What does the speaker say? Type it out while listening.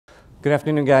Good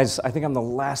afternoon, guys. I think I'm the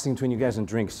last thing between you guys and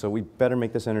drinks, so we better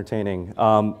make this entertaining.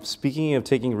 Speaking of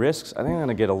taking risks, I think I'm going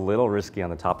to get a little risky on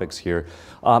the topics here.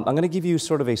 I'm going to give you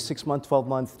sort of a 6-month,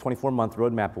 12-month, 24-month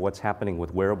roadmap of what's happening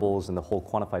with wearables and the whole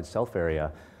quantified self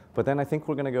area. But then I think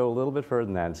we're going to go a little bit further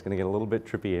than that. It's going to get a little bit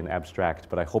trippy and abstract,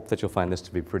 but I hope that you'll find this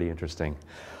to be pretty interesting.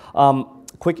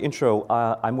 Quick intro,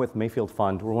 I'm with Mayfield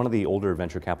Fund. We're one of the older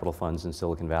venture capital funds in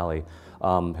Silicon Valley.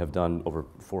 Have done over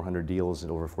 400 deals in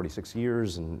over 46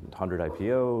 years and 100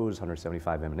 IPOs,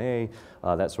 175 M&A,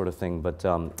 that sort of thing. But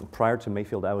prior to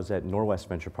Mayfield, I was at Norwest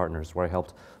Venture Partners, where I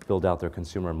helped build out their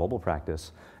consumer and mobile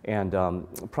practice. And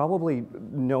probably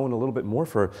known a little bit more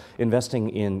for investing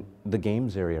in the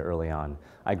games area early on.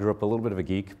 I grew up a little bit of a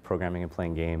geek, programming and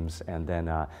playing games, and then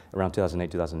around 2008,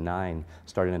 2009,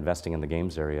 started investing in the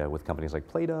games area with companies like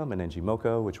Playdom and NG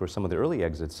Moco, which were some of the early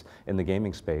exits in the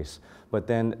gaming space. But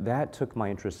then that took my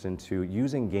interest into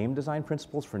using game design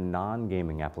principles for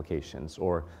non-gaming applications,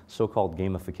 or so-called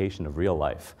gamification of real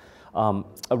life.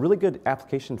 A really good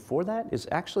application for that is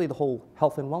actually the whole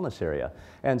health and wellness area.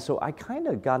 And so I kind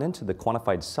of got into the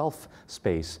quantified self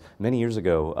space many years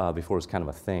ago before it was kind of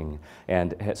a thing,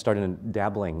 and had started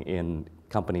dabbling in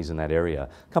companies in that area.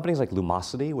 Companies like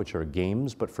Lumosity, which are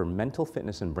games, but for mental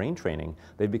fitness and brain training,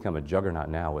 they've become a juggernaut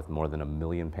now with more than 1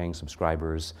 million paying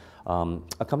subscribers. A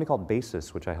company called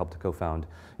Basis, which I helped to co-found,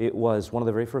 it was one of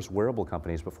the very first wearable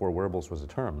companies before wearables was a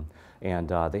term. And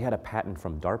they had a patent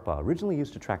from DARPA, originally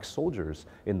used to track soldiers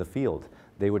in the field.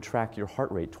 They would track your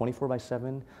heart rate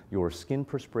 24/7, your skin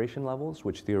perspiration levels,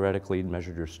 which theoretically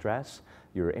measured your stress,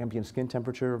 your ambient skin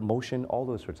temperature, motion, all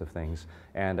those sorts of things.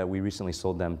 And we recently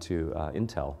sold them to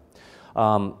Intel.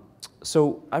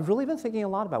 So I've really been thinking a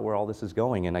lot about where all this is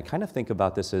going, and I kind of think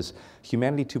about this as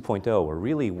humanity 2.0, or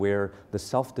really where the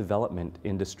self-development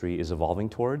industry is evolving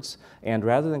towards, and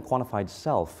rather than quantified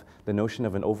self, the notion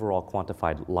of an overall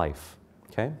quantified life,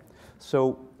 okay?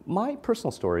 So my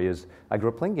personal story is I grew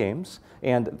up playing games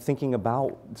and thinking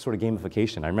about sort of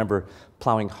gamification. I remember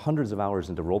plowing hundreds of hours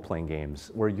into role-playing games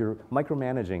where you're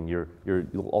micromanaging your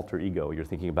little alter ego. You're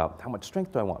thinking about how much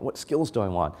strength do I want? What skills do I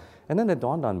want? And then it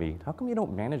dawned on me, how come you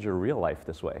don't manage your real life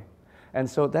this way? And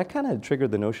so that kind of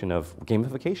triggered the notion of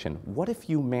gamification. What if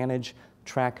you manage,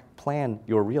 track, plan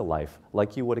your real life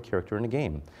like you would a character in a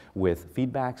game with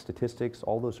feedback, statistics,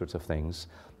 all those sorts of things?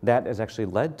 That has actually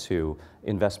led to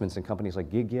investments in companies like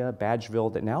Gigya,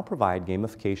 Badgeville that now provide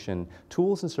gamification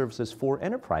tools and services for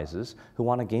enterprises who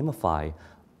want to gamify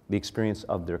the experience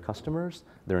of their customers,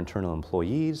 their internal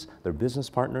employees, their business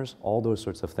partners, all those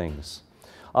sorts of things.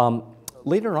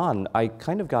 Later on, I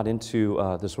kind of got into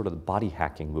the sort of body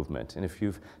hacking movement. And if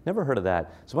you've never heard of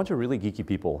that, it's a bunch of really geeky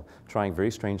people trying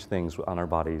very strange things on our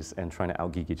bodies and trying to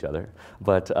out-geek each other.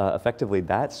 But effectively,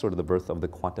 that's sort of the birth of the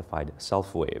quantified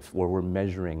self wave, where we're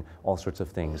measuring all sorts of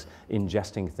things,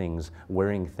 ingesting things,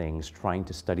 wearing things, trying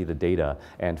to study the data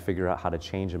and figure out how to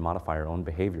change and modify our own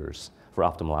behaviors for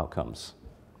optimal outcomes.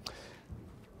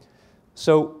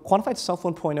 So Quantified Self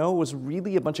 1.0 was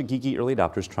really a bunch of geeky early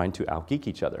adopters trying to out-geek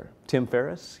each other. Tim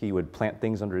Ferriss, he would plant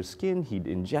things under his skin, he'd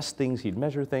ingest things, he'd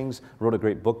measure things, wrote a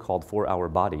great book called 4-Hour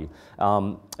Body.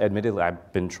 Admittedly,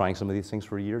 I've been trying some of these things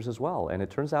for years as well, and it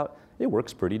turns out it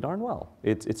works pretty darn well.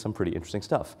 It's some pretty interesting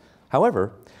stuff.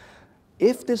 However,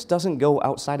 if this doesn't go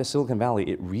outside of Silicon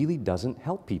Valley, it really doesn't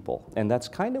help people, and that's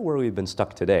kind of where we've been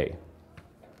stuck today.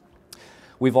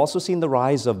 We've also seen the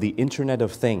rise of the Internet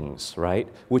of Things, right?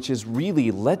 Which is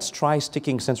really, let's try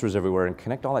sticking sensors everywhere and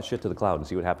connect all that shit to the cloud and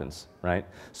see what happens, right?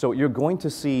 So you're going to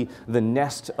see the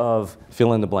nest of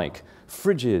fill in the blank.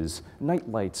 Fridges, night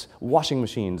lights, washing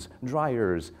machines,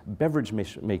 dryers, beverage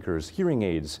makers, hearing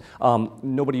aids.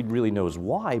 Nobody really knows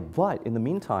why, but in the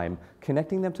meantime,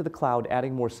 connecting them to the cloud,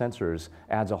 adding more sensors,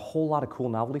 adds a whole lot of cool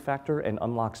novelty factor and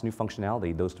unlocks new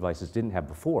functionality those devices didn't have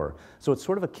before. So it's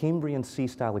sort of a Cambrian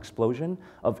sea-style explosion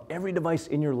of every device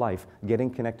in your life getting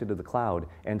connected to the cloud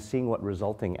and seeing what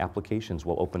resulting applications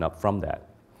will open up from that.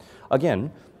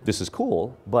 Again, this is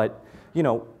cool, but you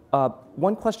know,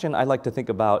 one question I like to think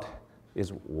about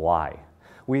is why.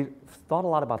 We've thought a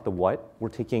lot about the what. We're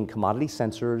taking commodity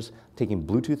sensors, taking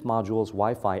Bluetooth modules,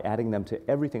 Wi-Fi, adding them to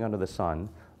everything under the sun.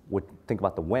 We think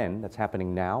about the when, that's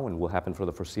happening now and will happen for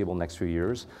the foreseeable next few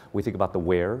years. We think about the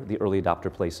where, the early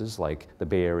adopter places like the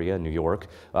Bay Area, New York.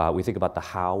 We think about the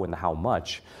how and the how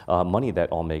much money that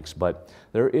all makes. But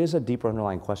there is a deeper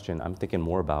underlying question I'm thinking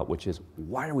more about, which is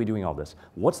why are we doing all this?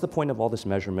 What's the point of all this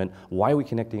measurement? Why are we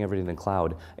connecting everything in the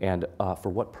cloud? And for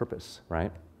what purpose,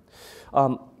 right?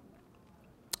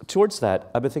 Towards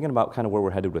that, I've been thinking about kind of where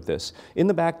we're headed with this. In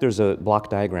the back, there's a block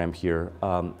diagram here.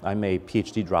 I'm a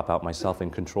PhD dropout myself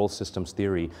in control systems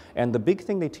theory, and the big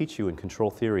thing they teach you in control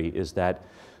theory is that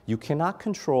You cannot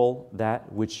control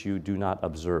that which you do not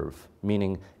observe,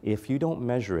 meaning if you don't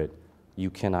measure it, you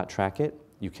cannot track it,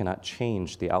 you cannot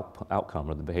change the outcome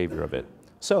or the behavior of it.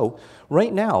 So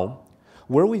right now,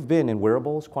 where we've been in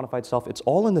wearables, quantified self, it's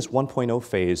all in this 1.0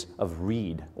 phase of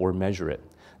read or measure it.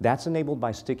 That's enabled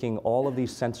by sticking all of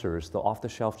these sensors, the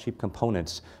off-the-shelf cheap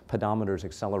components, pedometers,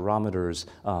 accelerometers,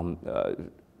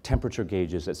 temperature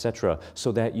gauges, et cetera,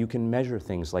 so that you can measure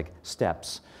things like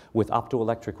steps. With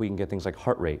optoelectric, we can get things like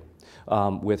heart rate.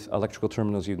 With electrical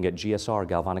terminals, you can get GSR,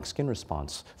 galvanic skin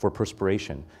response, for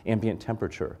perspiration, ambient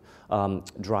temperature.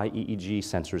 Dry EEG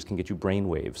sensors can get you brain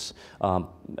waves.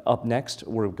 Up next,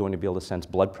 we're going to be able to sense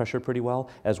blood pressure pretty well,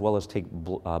 as well as take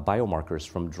biomarkers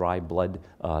from dry blood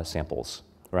samples,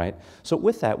 right? So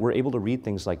with that, we're able to read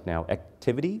things like now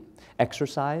activity,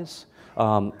 exercise.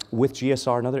 With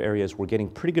GSR and other areas, we're getting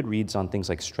pretty good reads on things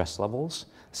like stress levels,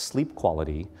 sleep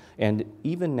quality, and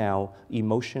even now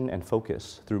emotion and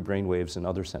focus through brain waves and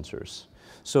other sensors.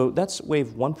 So that's wave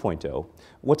 1.0.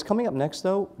 What's coming up next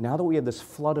though, now that we have this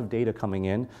flood of data coming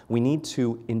in, we need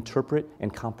to interpret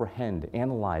and comprehend,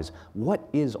 analyze, what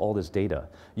is all this data?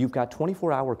 You've got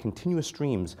 24-hour continuous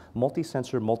streams,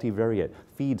 multi-sensor, multivariate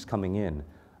feeds coming in.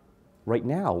 Right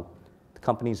now,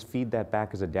 companies feed that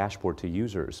back as a dashboard to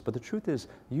users. But the truth is,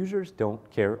 users don't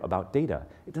care about data.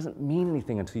 It doesn't mean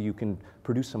anything until you can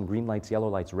produce some green lights, yellow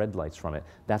lights, red lights from it.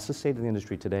 That's the state of the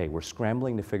industry today. We're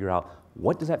scrambling to figure out,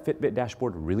 what does that Fitbit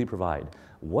dashboard really provide?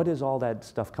 What is all that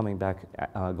stuff coming back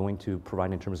going to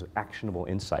provide in terms of actionable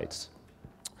insights?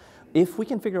 If we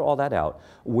can figure all that out,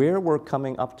 where we're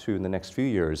coming up to in the next few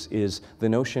years is the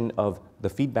notion of the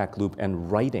feedback loop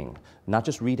and writing, not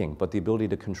just reading, but the ability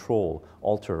to control,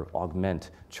 alter,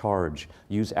 augment, charge,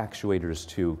 use actuators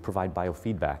to provide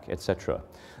biofeedback, etc.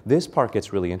 This part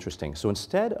gets really interesting. So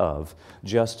instead of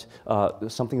just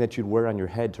something that you'd wear on your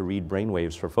head to read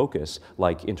brainwaves for focus,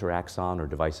 like Interaxon or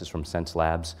devices from Sense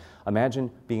Labs,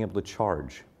 imagine being able to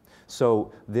charge.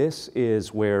 So this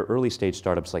is where early stage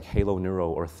startups like Halo Neuro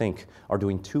or Think are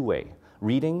doing two-way,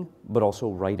 reading but also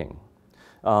writing.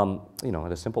 You know,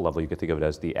 at a simple level, you could think of it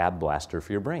as the ab blaster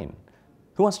for your brain.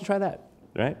 Who wants to try that,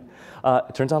 right?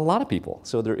 It turns out a lot of people.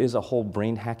 So there is a whole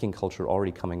brain hacking culture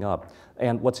already coming up.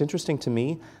 And what's interesting to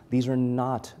me, these are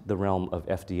not the realm of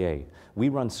FDA. We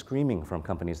run screaming from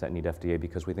companies that need FDA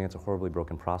because we think it's a horribly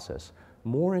broken process.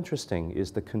 More interesting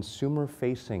is the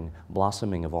consumer-facing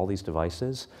blossoming of all these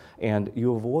devices, and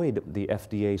you avoid the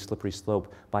FDA slippery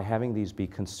slope by having these be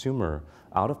consumer,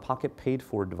 out-of-pocket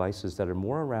paid-for devices that are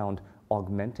more around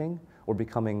augmenting or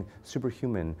becoming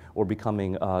superhuman or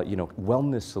becoming you know,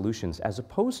 wellness solutions, as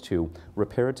opposed to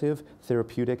reparative,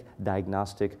 therapeutic,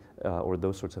 diagnostic, or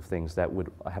those sorts of things that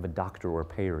would have a doctor or a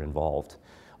payer involved.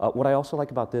 What I also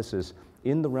like about this is,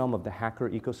 in the realm of the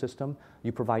hacker ecosystem,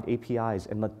 you provide APIs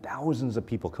and let thousands of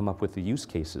people come up with the use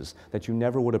cases that you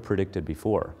never would have predicted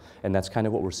before. And that's kind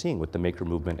of what we're seeing with the maker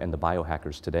movement and the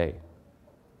biohackers today.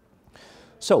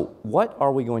 So what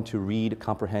are we going to read,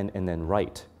 comprehend, and then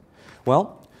write?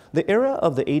 Well, the era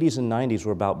of the 80s and 90s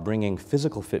were about bringing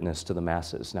physical fitness to the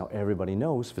masses. Now, everybody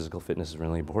knows physical fitness is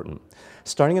really important.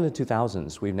 Starting in the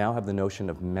 2000s, we now have the notion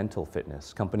of mental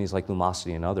fitness. Companies like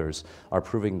Lumosity and others are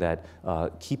proving that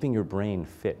keeping your brain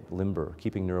fit, limber,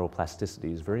 keeping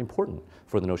neuroplasticity is very important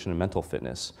for the notion of mental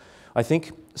fitness. I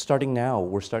think starting now,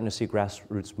 we're starting to see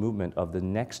grassroots movement of the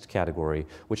next category,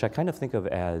 which I kind of think of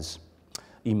as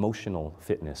emotional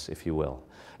fitness, if you will.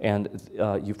 And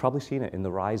you've probably seen it in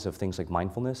the rise of things like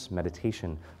mindfulness,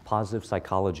 meditation, positive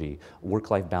psychology,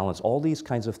 work-life balance, all these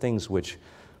kinds of things which,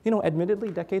 you know,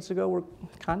 admittedly decades ago were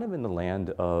kind of in the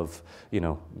land of, you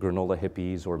know, granola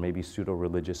hippies or maybe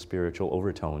pseudo-religious spiritual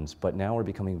overtones, but now are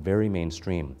becoming very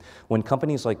mainstream. When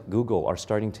companies like Google are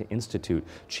starting to institute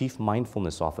chief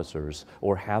mindfulness officers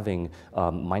or having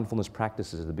mindfulness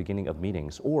practices at the beginning of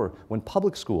meetings, or when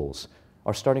public schools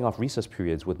are starting off recess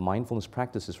periods with mindfulness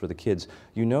practices for the kids,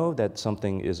 you know that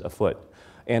something is afoot.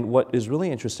 And what is really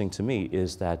interesting to me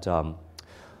is that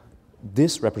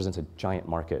this represents a giant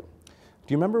market.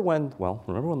 Do you remember when, well,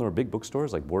 remember when there were big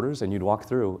bookstores like Borders and you'd walk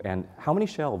through and how many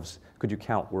shelves could you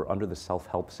count were under the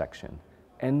self-help section?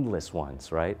 Endless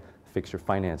ones, right? Fix your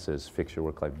finances, fix your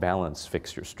work-life balance,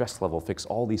 fix your stress level, fix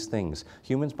all these things.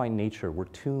 Humans by nature, we're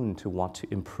tuned to want to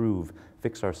improve,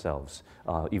 fix ourselves,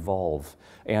 evolve.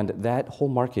 And that whole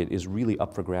market is really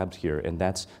up for grabs here, and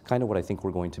that's kind of what I think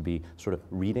we're going to be sort of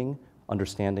reading,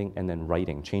 understanding, and then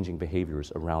writing, changing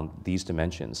behaviors around these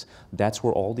dimensions. That's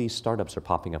where all these startups are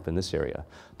popping up in this area.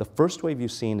 The first wave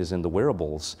you've seen is in the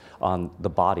wearables on the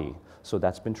body. So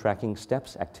that's been tracking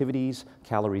steps, activities,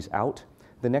 calories out.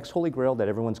 The next holy grail that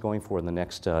everyone's going for in the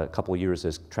next couple of years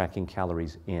is tracking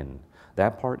calories in.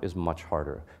 That part is much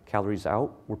harder. Calories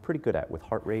out, we're pretty good at with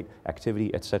heart rate,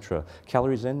 activity, etc.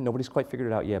 Calories in, nobody's quite figured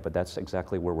it out yet, but that's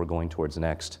exactly where we're going towards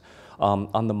next.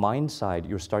 On the mind side,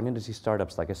 you're starting to see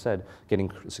startups, like I said,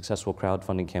 getting successful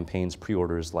crowdfunding campaigns,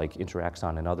 pre-orders like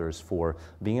Interaxon and others for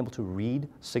being able to read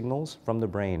signals from the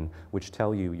brain which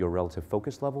tell you your relative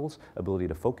focus levels, ability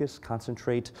to focus,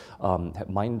 concentrate,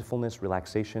 mindfulness,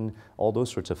 relaxation, all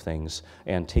those sorts of things,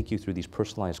 and take you through these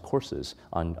personalized courses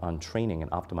on training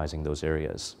and optimizing those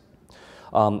areas.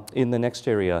 In the next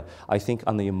area, I think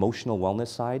on the emotional wellness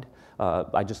side,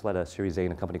 I just led a Series A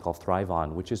in a company called Thrive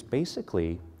On, which is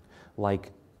basically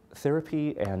like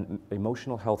therapy and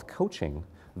emotional health coaching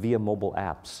via mobile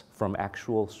apps from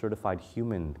actual certified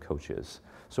human coaches.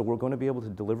 So we're going to be able to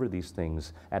deliver these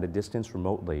things at a distance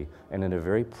remotely and in a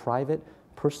very private,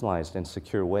 personalized, and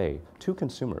secure way to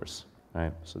consumers.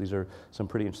 Right? So these are some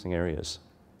pretty interesting areas.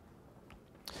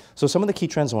 So some of the key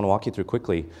trends I want to walk you through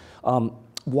quickly.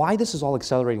 Why this is all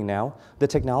accelerating now, the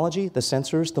technology, the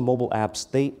sensors, the mobile apps,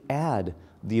 they add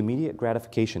the immediate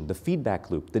gratification, the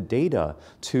feedback loop, the data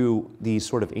to these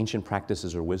sort of ancient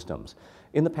practices or wisdoms.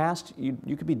 In the past,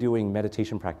 you could be doing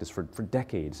meditation practice for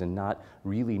decades and not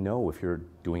really know if you're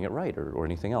doing it right or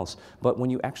anything else. But when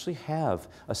you actually have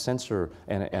a sensor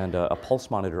and a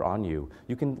pulse monitor on you,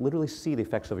 you can literally see the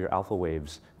effects of your alpha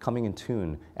waves coming in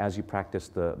tune as you practice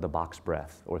the box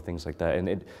breath or things like that. And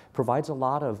it provides a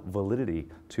lot of validity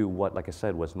to what, like I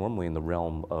said, was normally in the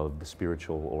realm of the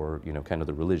spiritual or kind of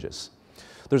the religious.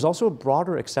 There's also a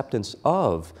broader acceptance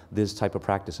of this type of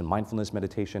practice and mindfulness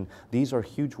meditation. These are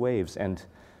huge waves and,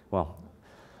 well,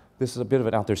 this is a bit of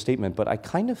an out there statement, but I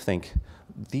kind of think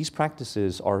these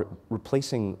practices are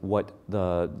replacing what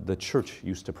the church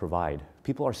used to provide.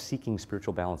 People are seeking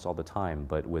spiritual balance all the time,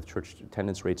 but with church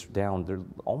attendance rates down, they're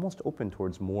almost open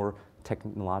towards more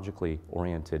technologically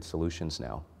oriented solutions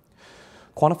now.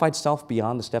 Quantified self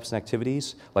beyond the steps and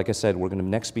activities. Like I said, we're going to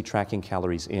next be tracking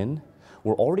calories in.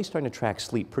 We're already starting to track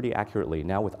sleep pretty accurately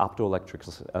now with optoelectric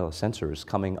sensors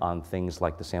coming on things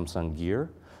like the Samsung Gear,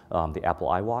 the Apple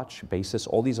iWatch, Basis,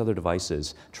 all these other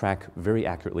devices track very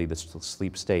accurately the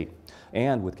sleep state.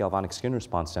 And with galvanic skin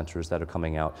response sensors that are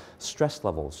coming out, stress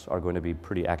levels are going to be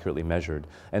pretty accurately measured.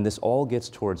 And this all gets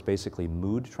towards basically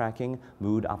mood tracking,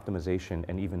 mood optimization,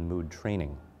 and even mood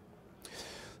training.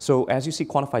 So as you see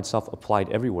quantified self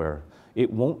applied everywhere, it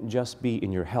won't just be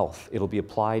in your health. It'll be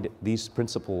applied, these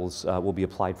principles will be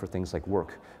applied for things like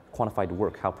work, quantified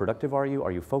work. How productive are you?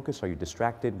 Are you focused? Are you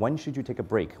distracted? When should you take a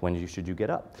break? When should you get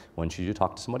up? When should you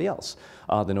talk to somebody else?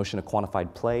 The notion of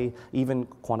quantified play, even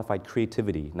quantified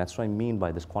creativity. And that's what I mean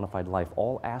by this quantified life.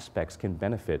 All aspects can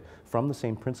benefit from the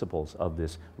same principles of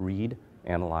this read,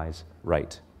 analyze,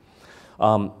 write.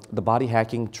 The body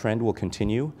hacking trend will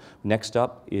continue. Next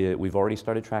up, we've already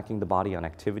started tracking the body on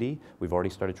activity. We've already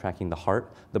started tracking the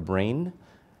heart, the brain,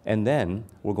 and then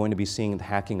we're going to be seeing the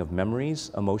hacking of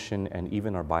memories, emotion, and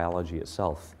even our biology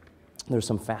itself. There's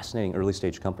some fascinating early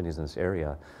stage companies in this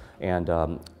area, and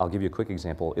I'll give you a quick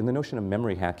example. In the notion of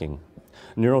memory hacking,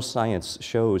 neuroscience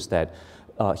shows that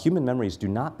human memories do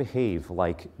not behave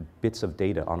like bits of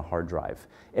data on a hard drive.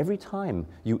 Every time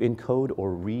you encode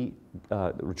or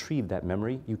retrieve that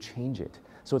memory, you change it.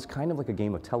 So it's kind of like a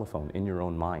game of telephone in your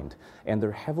own mind. And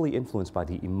they're heavily influenced by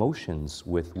the emotions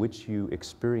with which you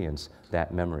experience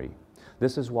that memory.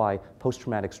 This is why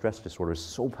post-traumatic stress disorder is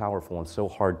so powerful and so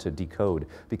hard to decode,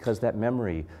 because that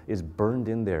memory is burned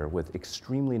in there with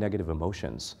extremely negative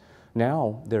emotions.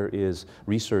 Now there is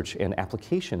research and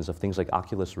applications of things like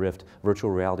Oculus Rift, virtual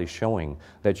reality, showing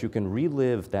that you can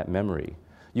relive that memory.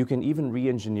 You can even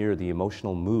re-engineer the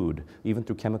emotional mood, even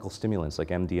through chemical stimulants like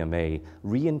MDMA,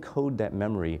 re-encode that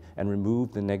memory and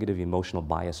remove the negative emotional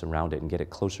bias around it and get it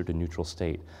closer to neutral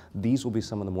state. These will be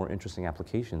some of the more interesting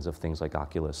applications of things like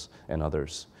Oculus and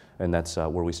others. And that's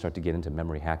where we start to get into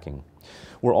memory hacking.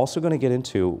 We're also going to get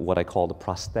into what I call the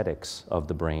prosthetics of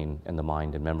the brain and the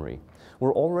mind and memory.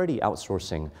 We're already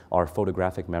outsourcing our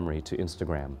photographic memory to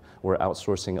Instagram. We're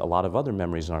outsourcing a lot of other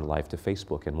memories in our life to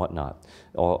Facebook and whatnot.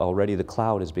 Already the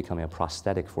cloud is becoming a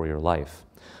prosthetic for your life.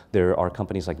 There are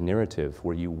companies like Narrative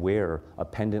where you wear a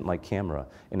pendant-like camera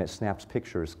and it snaps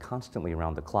pictures constantly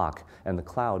around the clock, and the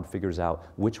cloud figures out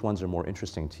which ones are more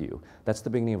interesting to you. That's the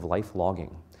beginning of life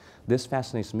logging. This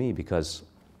fascinates me because,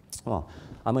 well,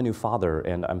 I'm a new father,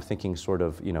 and I'm thinking sort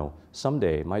of,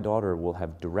 someday my daughter will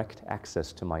have direct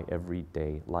access to my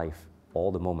everyday life,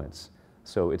 all the moments.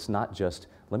 So it's not just,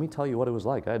 let me tell you what it was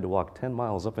like. I had to walk 10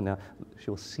 miles up and down.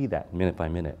 She'll see that minute by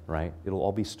minute, right? It'll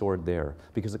all be stored there.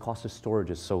 Because the cost of storage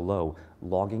is so low,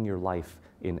 logging your life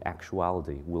in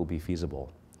actuality will be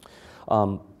feasible.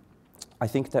 I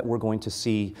think that we're going to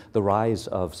see the rise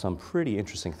of some pretty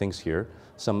interesting things here.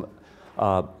 Some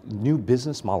new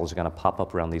business models are going to pop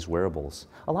up around these wearables.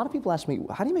 A lot of people ask me,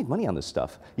 how do you make money on this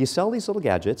stuff? You sell these little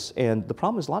gadgets, and the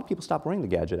problem is a lot of people stop wearing the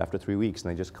gadget after 3 weeks,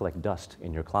 and they just collect dust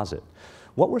in your closet.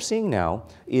 What we're seeing now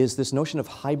is this notion of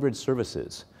hybrid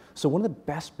services. So one of the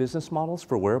best business models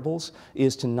for wearables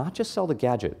is to not just sell the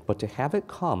gadget, but to have it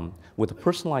come with a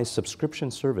personalized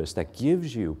subscription service that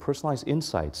gives you personalized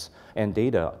insights and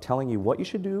data telling you what you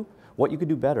should do, what you could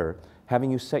do better, having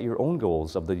you set your own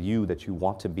goals of the you that you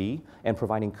want to be, and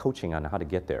providing coaching on how to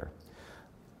get there.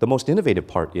 The most innovative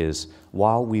part is,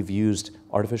 while we've used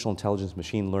artificial intelligence,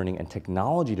 machine learning, and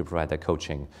technology to provide that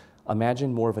coaching,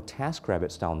 imagine more of a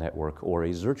TaskRabbit style network or a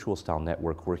Zirtual style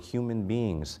network where human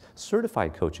beings,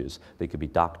 certified coaches, they could be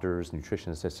doctors,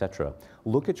 nutritionists, etc.,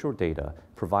 look at your data,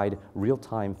 provide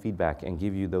real-time feedback, and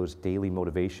give you those daily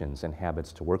motivations and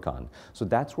habits to work on. So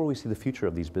that's where we see the future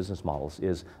of these business models,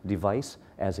 is device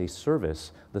as a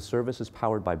service. The service is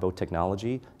powered by both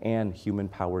technology and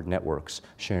human-powered networks,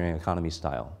 sharing economy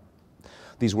style.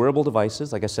 These wearable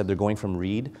devices, like I said, they're going from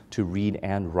read to read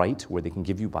and write, where they can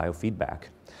give you biofeedback.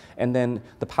 And then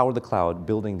the power of the cloud,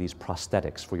 building these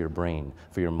prosthetics for your brain,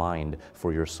 for your mind,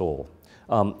 for your soul.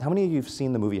 How many of you have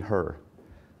seen the movie Her?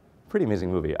 Pretty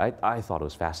amazing movie. I thought it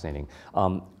was fascinating.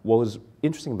 What was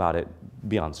interesting about it,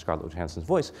 beyond Scarlett Johansson's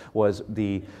voice, was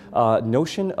the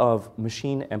notion of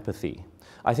machine empathy.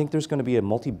 I think there's going to be a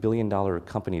multi-billion-dollar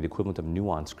company, the equivalent of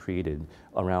Nuance, created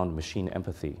around machine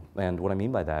empathy. And what I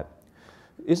mean by that,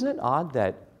 isn't it odd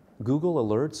that Google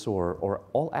Alerts or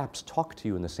all apps talk to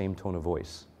you in the same tone of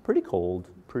voice? Pretty cold,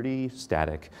 pretty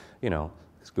static. You know,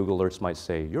 Google Alerts might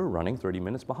say, you're running 30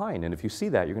 minutes behind. And if you see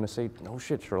that, you're going to say, no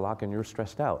shit, Sherlock, and you're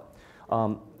stressed out.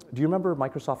 Do you remember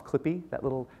Microsoft Clippy, that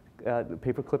little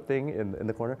paperclip thing in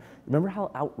the corner? Remember how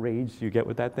outraged you get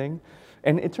with that thing?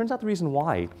 And it turns out the reason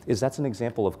why is that's an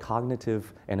example of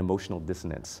cognitive and emotional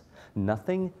dissonance.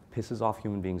 Nothing pisses off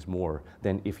human beings more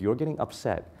than if you're getting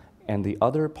upset and the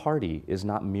other party is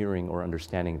not mirroring or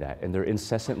understanding that, and they're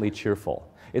incessantly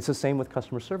cheerful. It's the same with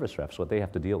customer service reps, what they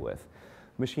have to deal with.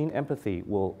 Machine empathy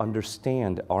will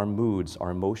understand our moods, our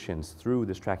emotions through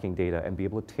this tracking data and be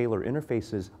able to tailor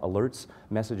interfaces, alerts,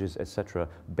 messages, etc.,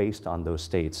 based on those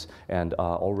states. And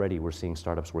already we're seeing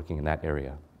startups working in that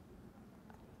area.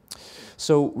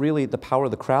 So really, the power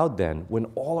of the crowd then, when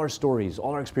all our stories,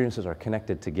 all our experiences are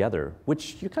connected together,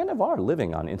 which you kind of are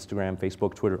living on Instagram,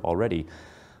 Facebook, Twitter already,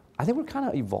 I think we're kind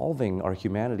of evolving our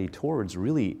humanity towards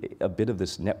really a bit of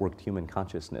this networked human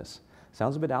consciousness.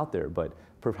 Sounds a bit out there, but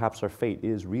perhaps our fate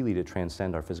is really to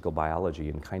transcend our physical biology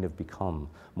and kind of become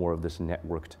more of this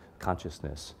networked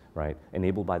consciousness, right?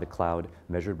 Enabled by the cloud,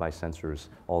 measured by sensors,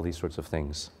 all these sorts of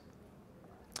things.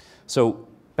 So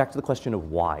back to the question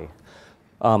of why.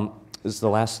 This is the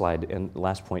last slide and the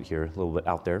last point here, a little bit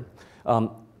out there.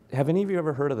 Have any of you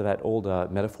ever heard of that old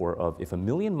metaphor of if 1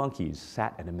 million monkeys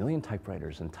sat at 1 million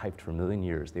typewriters and typed for 1 million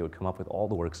years, they would come up with all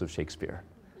the works of Shakespeare,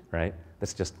 right?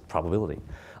 That's just probability.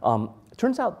 It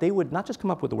turns out they would not just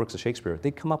come up with the works of Shakespeare,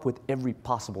 they'd come up with every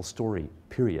possible story,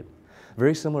 period.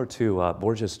 Very similar to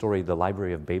Borges' story, The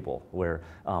Library of Babel, where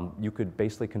you could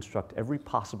basically construct every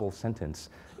possible sentence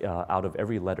out of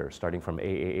every letter, starting from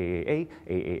AAAA,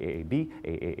 AAAB,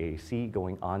 AAAC,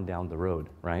 going on down the road,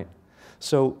 right?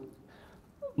 So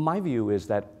my view is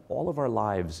that all of our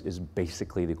lives is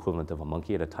basically the equivalent of a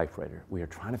monkey at a typewriter. We are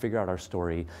trying to figure out our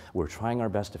story, we're trying our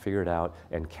best to figure it out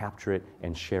and capture it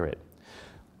and share it.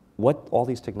 What all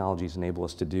these technologies enable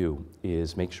us to do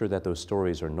is make sure that those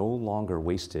stories are no longer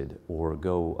wasted or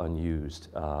go unused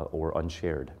or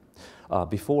unshared.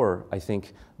 Before, I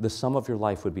think the sum of your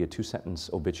life would be a 2-sentence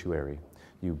obituary.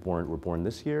 You were born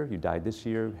this year, you died this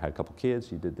year, had a couple kids,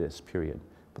 you did this, period.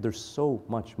 But there's so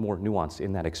much more nuance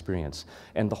in that experience.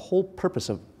 And the whole purpose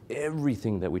of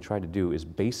everything that we try to do is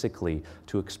basically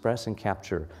to express and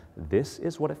capture, this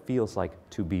is what it feels like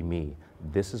to be me.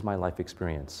 This is my life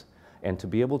experience. And to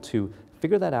be able to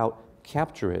figure that out,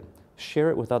 capture it,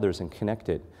 share it with others, and connect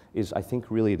it is, I think,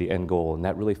 really the end goal, and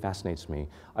that really fascinates me.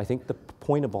 I think the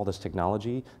point of all this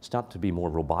technology is not to be more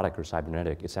robotic or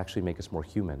cybernetic, it's actually make us more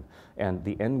human. And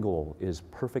the end goal is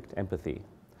perfect empathy.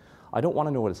 I don't want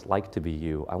to know what it's like to be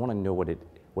you. I want to know what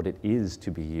it is to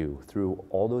be you. Through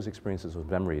all those experiences with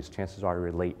memories, chances are to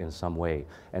relate in some way.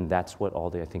 And that's what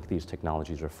I think these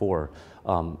technologies are for.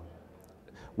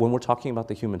 When we're talking about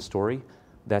the human story,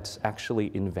 that's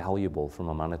actually invaluable from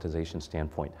a monetization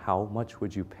standpoint. How much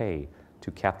would you pay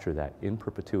to capture that in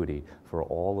perpetuity for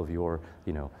all of your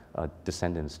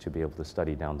descendants to be able to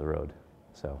study down the road?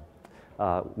 So.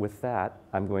 With that,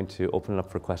 I'm going to open it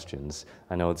up for questions.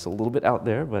 I know it's a little bit out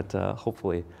there, but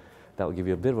hopefully that will give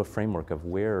you a bit of a framework of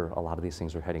where a lot of these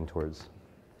things are heading towards.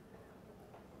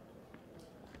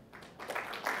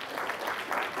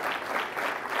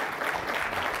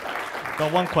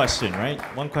 Got one question, right?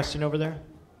 One question over there?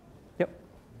 Yep.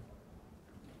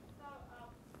 So,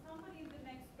 somebody in the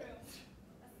next room,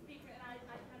 a speaker, and I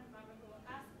can't remember who,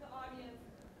 asked the audience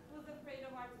who's afraid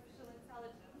of artificial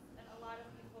intelligence, and a lot of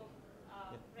people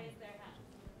raised their hands.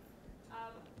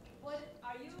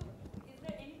 Is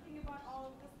there anything about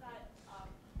all of this that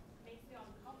makes you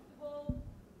uncomfortable,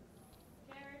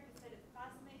 scared? You said it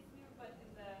fascinates you, but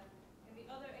in the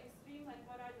other extreme, like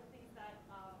what are the things that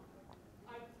are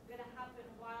going to happen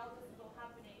while this is all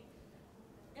happening?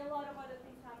 A lot of other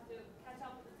things have to catch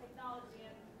up with the technology,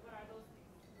 and what are those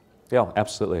things? Yeah,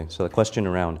 absolutely. So the question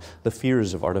around the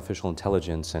fears of artificial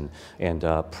intelligence and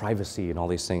privacy and all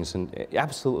these things, and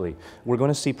absolutely, we're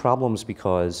going to see problems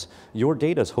because your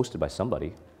data is hosted by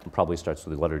somebody. It probably starts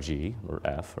with the letter G or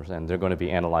F, and they're going to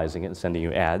be analyzing it and sending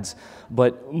you ads.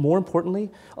 But more importantly,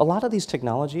 a lot of these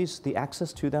technologies, the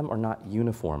access to them are not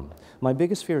uniform. My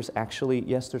biggest fear is actually,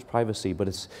 yes, there's privacy, but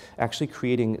it's actually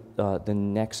creating the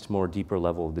next more deeper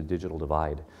level of the digital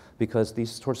divide. Because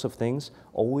these sorts of things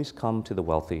always come to the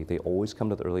wealthy, they always come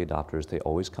to the early adopters, they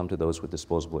always come to those with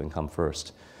disposable income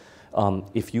first.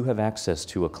 If you have access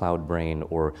to a cloud brain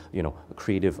or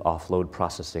creative offload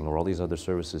processing or all these other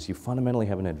services, you fundamentally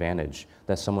have an advantage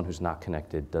that someone who's not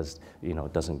connected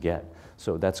doesn't get.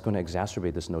 So that's going to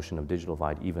exacerbate this notion of digital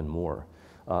divide even more.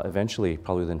 Eventually,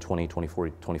 probably within 20, 24,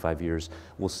 25 years,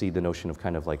 we'll see the notion of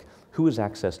kind of like who has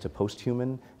access to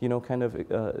post-human kind of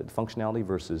functionality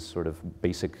versus sort of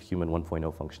basic human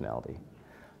 1.0 functionality.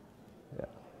 Yeah.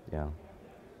 Yeah.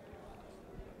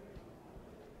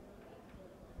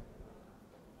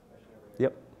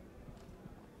 Yep.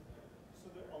 So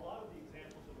a lot of the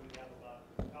examples that we have about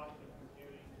cognitive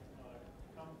computing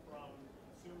come from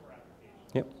consumer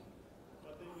applications. Yep.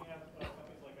 But then we have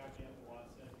companies like IBM and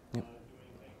Watson doing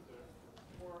things that are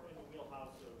more in the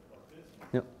wheelhouse of business.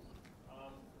 Yep.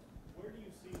 Where do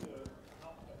you see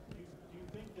do you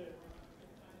think that the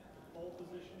pole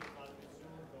position is on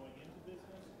consumer going into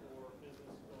business or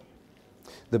business going into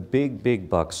consumer? The big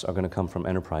bucks are going to come from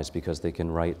enterprise because they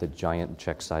can write the giant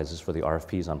check sizes for the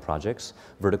RFPs on projects,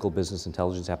 vertical business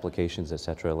intelligence applications, et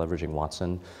cetera, leveraging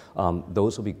Watson.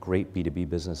 Those will be great B2B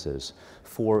businesses.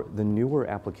 For the newer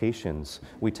applications,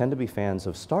 we tend to be fans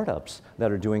of startups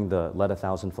that are doing the let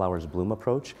 1,000 flowers bloom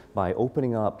approach by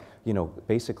opening up,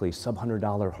 basically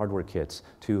sub-$100 hardware kits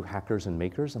to hackers and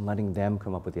makers and letting them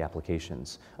come up with the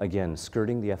applications. Again,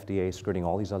 skirting the FDA, skirting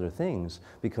all these other things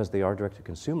because they are direct to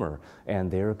consumer and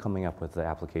they're coming up with the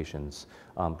applications.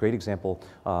 Great example,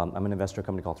 I'm an investor in a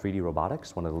company called 3D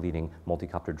Robotics, one of the leading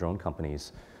multi-copter drone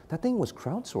companies. That thing was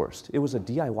crowdsourced. It was a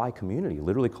DIY community,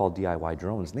 literally called DIY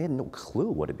drones, and they had no clue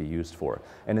what it'd be used for.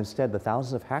 And instead, the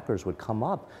thousands of hackers would come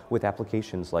up with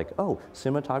applications like, oh,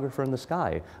 cinematographer in the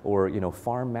sky, or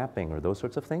farm mapping, or those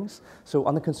sorts of things. So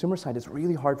on the consumer side, it's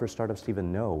really hard for startups to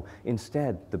even know.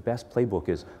 Instead, the best playbook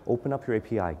is open up your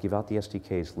API, give out the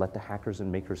SDKs, let the hackers and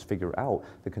makers figure out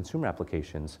the consumer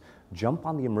applications, jump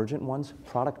on the emergent ones,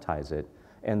 productize it,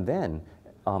 and then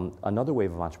another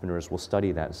wave of entrepreneurs will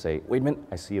study that and say, wait a minute,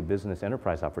 I see a business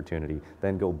enterprise opportunity,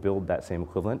 then go build that same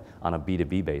equivalent on a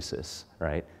B2B basis,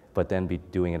 right? But then be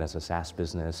doing it as a SaaS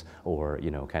business or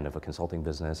kind of a consulting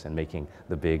business and making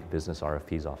the big business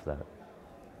RFPs off that.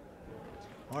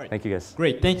 All right. Thank you guys.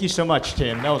 Great. Thank you so much,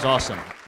 Tim. That was awesome.